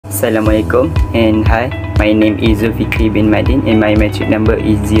Assalamualaikum and hi, my name is Zulfikri bin Madin and my metric number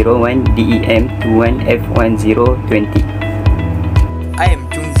is 01 DEM40092. I am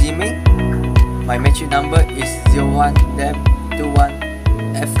Chung Ziming. My metric number is 01 DEM21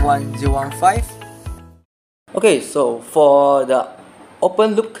 F1015. Okay, so for the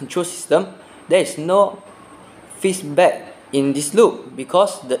open loop control system, there is no feedback in this loop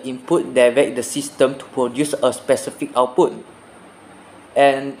because the input directs the system to produce a specific output.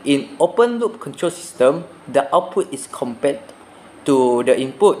 And in open loop control system, the output is compared to the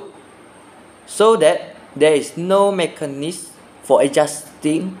input, so that there is no mechanism for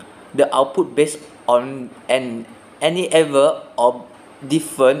adjusting the output based on any error or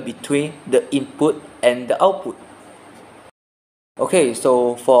difference between the input and the output. Okay,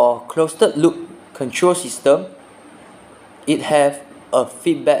 so for closed loop control system, it have a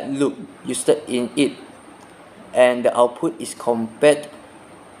feedback loop used in it, and the output is compared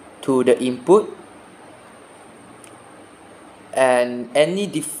to the input, and any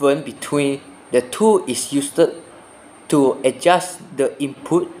difference between the two is used to adjust the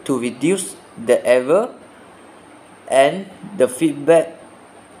input to reduce the error, and the feedback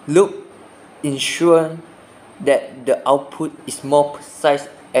loop ensure that the output is more precise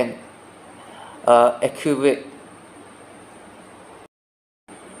and accurate.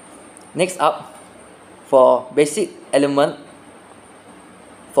 Next up, for basic element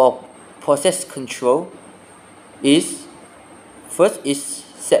for process control is, first is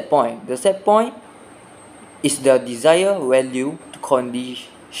set point. The set point is the desired value to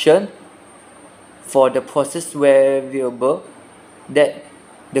condition for the process variable that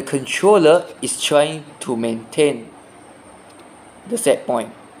the controller is trying to maintain the set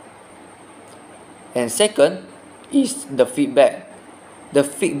point. And second is the feedback. The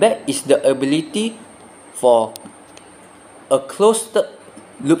feedback is the ability for a closed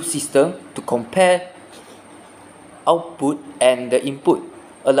loop system to compare output and the input,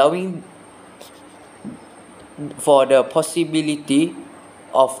 allowing for the possibility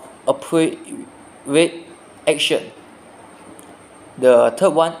of appropriate action. The third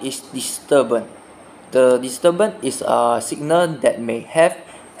one is disturbance. The disturbance is a signal that may have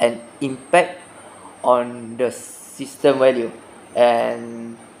an impact on the system value.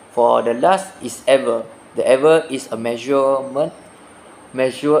 And for the last is error. The error is a measurement.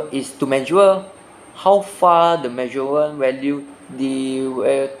 Is to measure how far the measurement value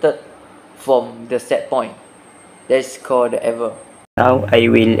deviated from the set point. That's called the error. Now I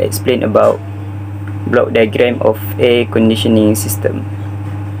will explain about block diagram of air conditioning system.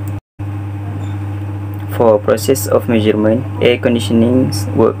 For process of measurement, air conditioning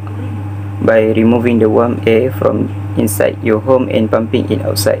work by removing the warm air from inside your home and pumping it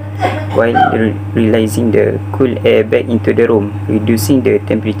outside, while releasing the cool air back into the room, reducing the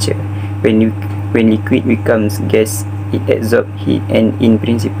temperature. When liquid becomes gas, it absorbs heat, and in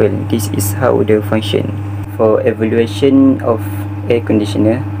principle, this is how the function. For evaluation of air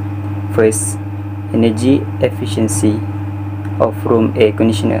conditioner, first, energy efficiency of room air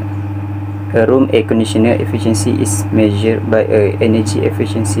conditioner. A room air conditioner efficiency is measured by a energy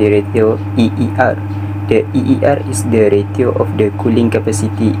efficiency ratio EER. The EER is the ratio of the cooling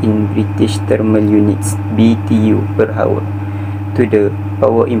capacity in British thermal units BTU per hour to the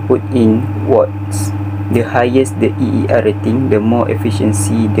power input in watts. The highest the EER rating, the more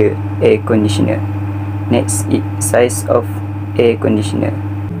efficiency the air conditioner. Next is size of air conditioner.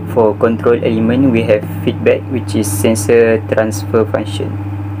 For control element, we have feedback, which is sensor transfer function.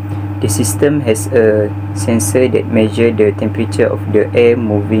 The system has a sensor that measures the temperature of the air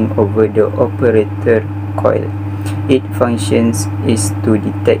moving over the operator coil. Its function is to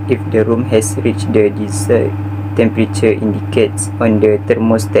detect if the room has reached the desired temperature indicates on the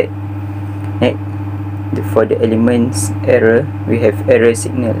thermostat. Next, for the elements error, we have error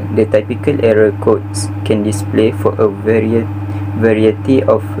signal. The typical error codes can display for a variety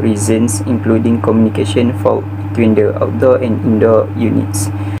of reasons, including communication fault between the outdoor and indoor units.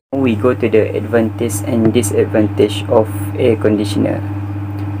 We go to the advantage and disadvantage of air conditioner.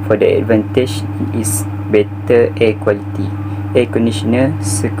 For the advantage is better air quality. Air conditioner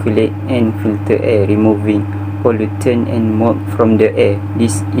circulate and filter air, removing pollutant and mold from the air.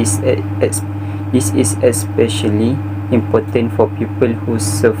 This is especially important for people who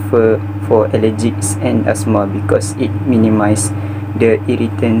suffer for allergies and asthma because it minimizes the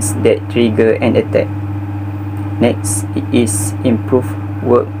irritants that trigger an attack. Next, it is improved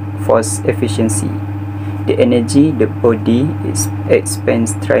workforce efficiency. The energy the body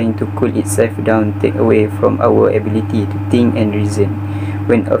expends trying to cool itself down take away from our ability to think and reason.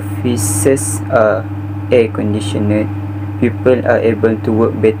 When offices are air conditioned, people are able to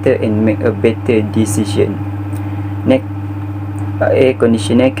work better and make a better decision. Next, air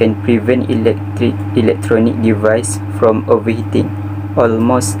conditioner can prevent electronic device from overheating.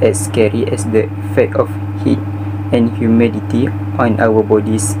 Almost as scary as the effect of heat and humidity on our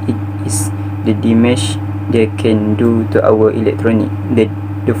bodies, it is the damage they can do to our electronic.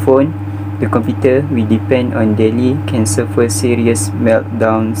 The phone, the computer we depend on daily can suffer serious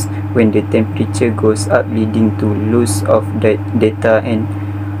meltdowns when the temperature goes up, leading to loss of data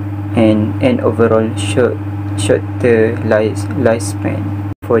and overall shorter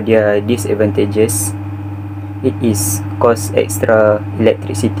lifespan. For their disadvantages, it is cause extra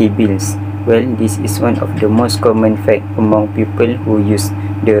electricity bills. Well, this is one of the most common fact among people who use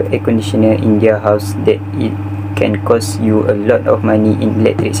the air conditioner in their house, that it can cost you a lot of money in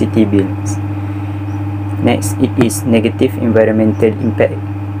electricity bills. Next, it is negative environmental impact.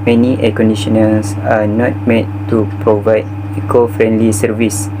 Many air conditioners are not made to provide eco-friendly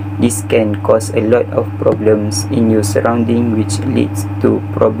service. This can cause a lot of problems in your surrounding, which leads to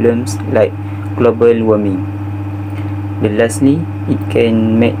problems like global warming. Lastly, it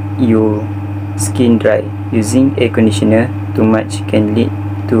can make your skin dry. Using air conditioner too much can lead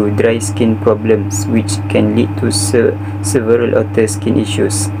to dry skin problems, which can lead to several other skin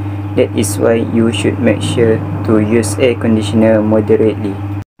issues. That is why you should make sure to use air conditioner moderately.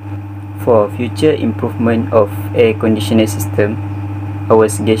 For future improvement of air conditioner system, our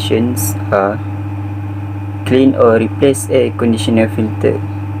suggestions are: clean or replace air conditioner filter.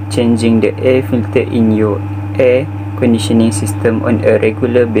 Changing the air filter in your air conditioning system on a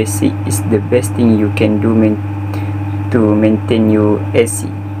regular basis is the best thing you can do to maintain your AC.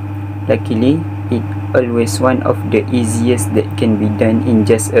 Luckily, it always one of the easiest that can be done in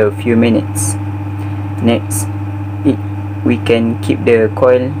just a few minutes. Next, we can keep the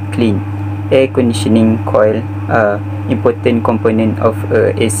coil clean. Air conditioning coil are important component of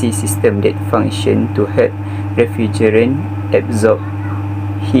a AC system that function to help refrigerant absorb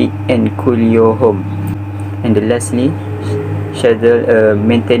heat and cool your home. And lastly, schedule a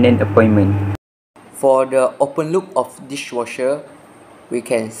maintenance appointment. For the open loop of dishwasher, we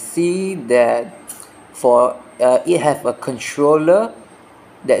can see that it have a controller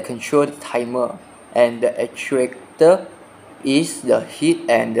that control the timer, and the actuator is the heat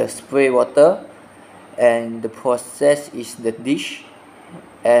and the spray water, and the process is the dish,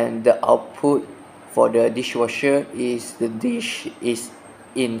 and the output for the dishwasher is the dish is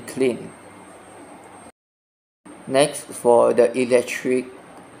in clean. Next, for the electric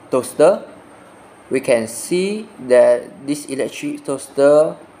toaster, we can see that this electric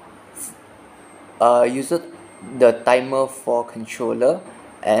toaster uses the timer for controller,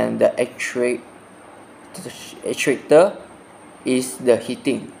 and the actuator is the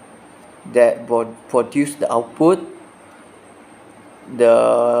heating that produce the output,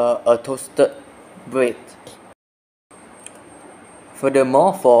 a toasted bread.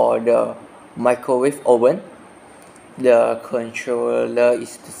 Furthermore, for the microwave oven, the controller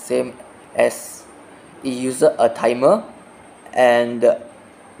is the same as it uses a timer, and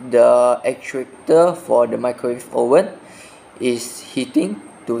the actuator for the microwave oven is heating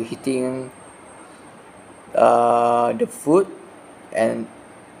the food, and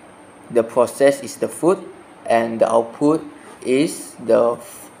the process is the food, and the output is the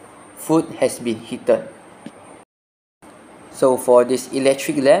food has been heated. So for this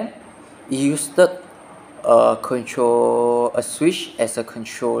electric lamp, it used a switch as a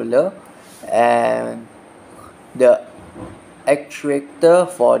controller, and the actuator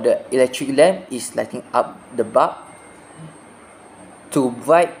for the electric lamp is lighting up the bulb to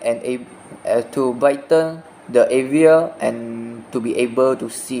brighten the area and to be able to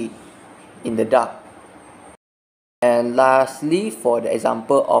see in the dark. And lastly, for the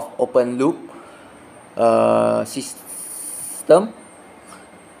example of open loop system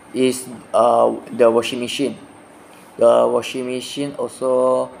is the washing machine. The washing machine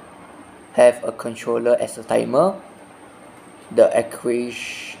also have a controller as a timer. The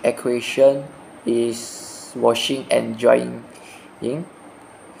equation is washing and drying,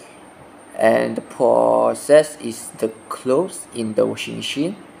 and the process is the clothes in the washing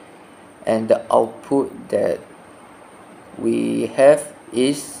machine, and the output that we have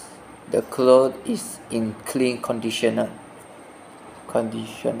is the cloth is in clean conditioner.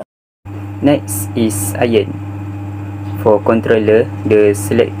 Next is iron. For controller, the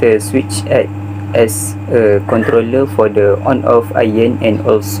selector switch acts as a controller for the on-off iron and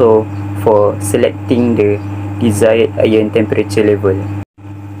also for selecting the desired iron temperature level.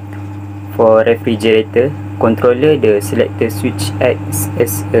 For refrigerator controller, the selector switch acts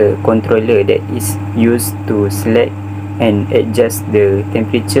as a controller that is used to select and adjust the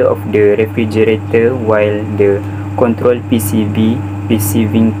temperature of the refrigerator, while the control PCB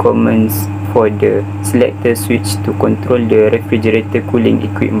receiving commands for the selector switch to control the refrigerator cooling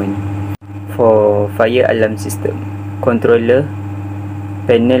equipment. For fire alarm system, controller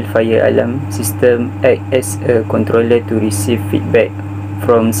panel fire alarm system act as a controller to receive feedback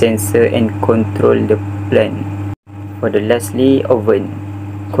from sensor and control the plant. For the lastly, oven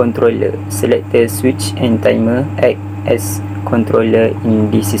controller, selector switch and timer act as controller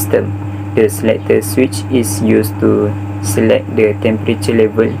in this system. The selector switch is used to select the temperature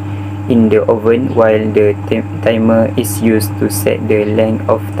level in the oven, while the timer is used to set the length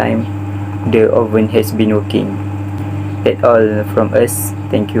of time the oven has been working. That's all from us.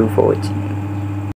 Thank you for watching.